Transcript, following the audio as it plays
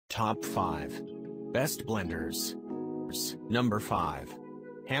Top 5 Best Blenders. Number 5.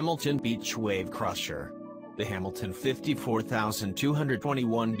 Hamilton Beach Wave Crusher. The Hamilton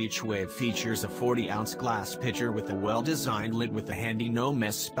 54221 Beach Wave features a 40-ounce glass pitcher with a well-designed lid with a handy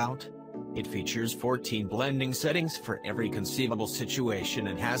no-mess spout. It features 14 blending settings for every conceivable situation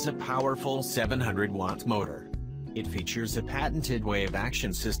and has a powerful 700-watt motor. It features a patented wave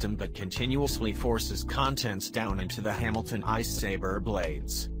action system that continuously forces contents down into the Hamilton Ice Saber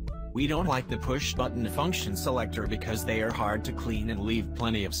blades. We don't like the push-button function selector because they are hard to clean and leave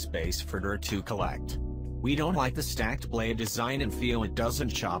plenty of space for dirt to collect. We don't like the stacked blade design and feel it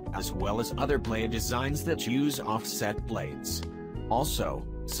doesn't chop as well as other blade designs that use offset blades. Also,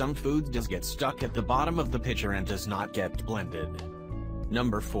 some food does get stuck at the bottom of the pitcher and does not get blended.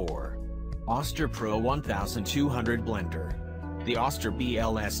 Number 4. Oster Pro 1200 Blender. The Oster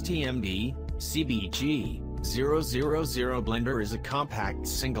BLSTMB CBG 000 blender is a compact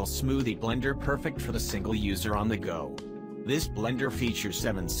single smoothie blender perfect for the single user on the go. This blender features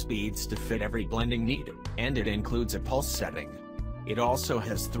 7 speeds to fit every blending need, and it includes a pulse setting. It also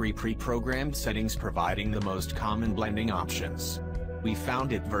has 3 pre-programmed settings providing the most common blending options. We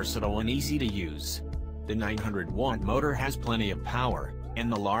found it versatile and easy to use. The 900-watt motor has plenty of power,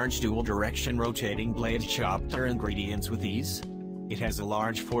 and the large dual-direction rotating blades chop their ingredients with ease. It has a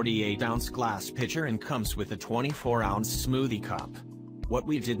large 48-ounce glass pitcher and comes with a 24-ounce smoothie cup. What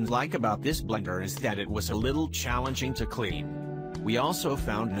we didn't like about this blender is that it was a little challenging to clean. We also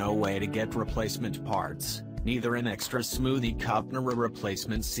found no way to get replacement parts, neither an extra smoothie cup nor a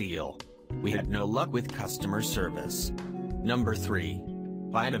replacement seal. We had no luck with customer service. Number 3.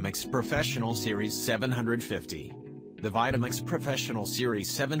 Vitamix Professional Series 750. The Vitamix Professional Series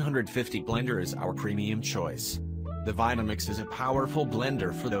 750 blender is our premium choice. The Vitamix is a powerful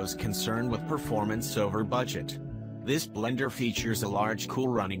blender for those concerned with performance over budget. This blender features a large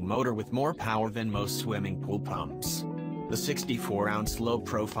cool-running motor with more power than most swimming pool pumps. The 64-ounce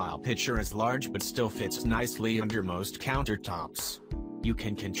low-profile pitcher is large but still fits nicely under most countertops. You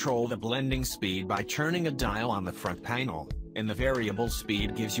can control the blending speed by turning a dial on the front panel, and the variable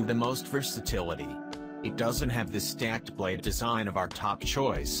speed gives you the most versatility. It doesn't have the stacked blade design of our top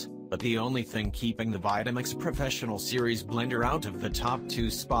choice, but the only thing keeping the Vitamix Professional Series blender out of the top 2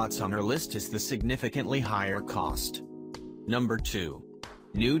 spots on our list is the significantly higher cost. Number 2.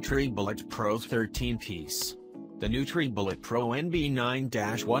 NutriBullet Pro 13-piece. The NutriBullet Pro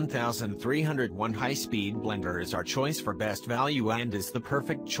NB9-1301 high-speed blender is our choice for best value and is the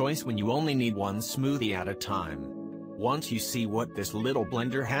perfect choice when you only need one smoothie at a time. Once you see what this little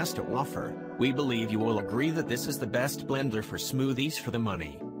blender has to offer, we believe you will agree that this is the best blender for smoothies for the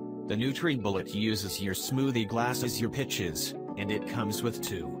money. The NutriBullet uses your smoothie glass as your pitches, and it comes with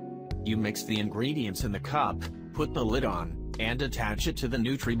 2. You mix the ingredients in the cup, put the lid on, and attach it to the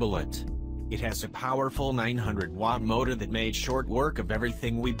NutriBullet. It has a powerful 900-watt motor that made short work of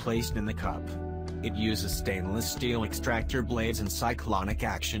everything we placed in the cup. It uses stainless steel extractor blades and cyclonic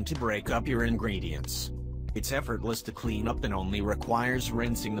action to break up your ingredients. It's effortless to clean up and only requires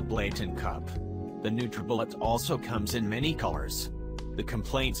rinsing the blade and cup. The NutriBullet also comes in many colors. The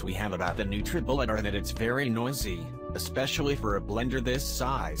complaints we have about the NutriBullet are that it's very noisy, especially for a blender this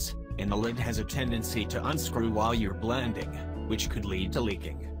size, and the lid has a tendency to unscrew while you're blending, which could lead to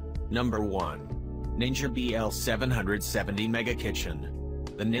leaking. Number 1. Ninja BL770 Mega Kitchen.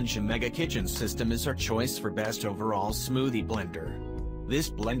 The Ninja Mega Kitchen system is our choice for best overall smoothie blender. This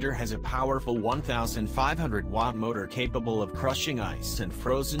blender has a powerful 1,500-watt motor capable of crushing ice and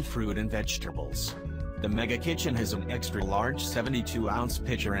frozen fruit and vegetables. The Mega Kitchen has an extra-large 72-ounce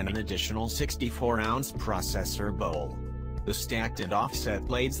pitcher and an additional 64-ounce processor bowl. The stacked and offset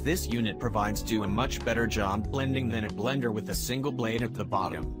blades this unit provides do a much better job blending than a blender with a single blade at the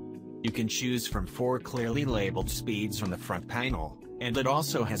bottom. You can choose from 4 clearly labeled speeds from the front panel, and it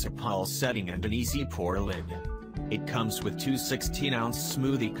also has a pulse setting and an easy pour lid. It comes with 2 16-ounce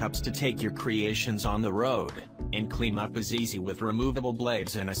smoothie cups to take your creations on the road, and clean up is easy with removable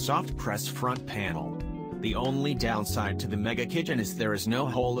blades and a soft press front panel. The only downside to the Mega Kitchen is there is no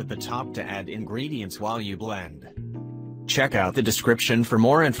hole at the top to add ingredients while you blend. Check out the description for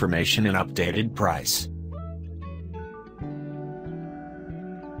more information and updated price.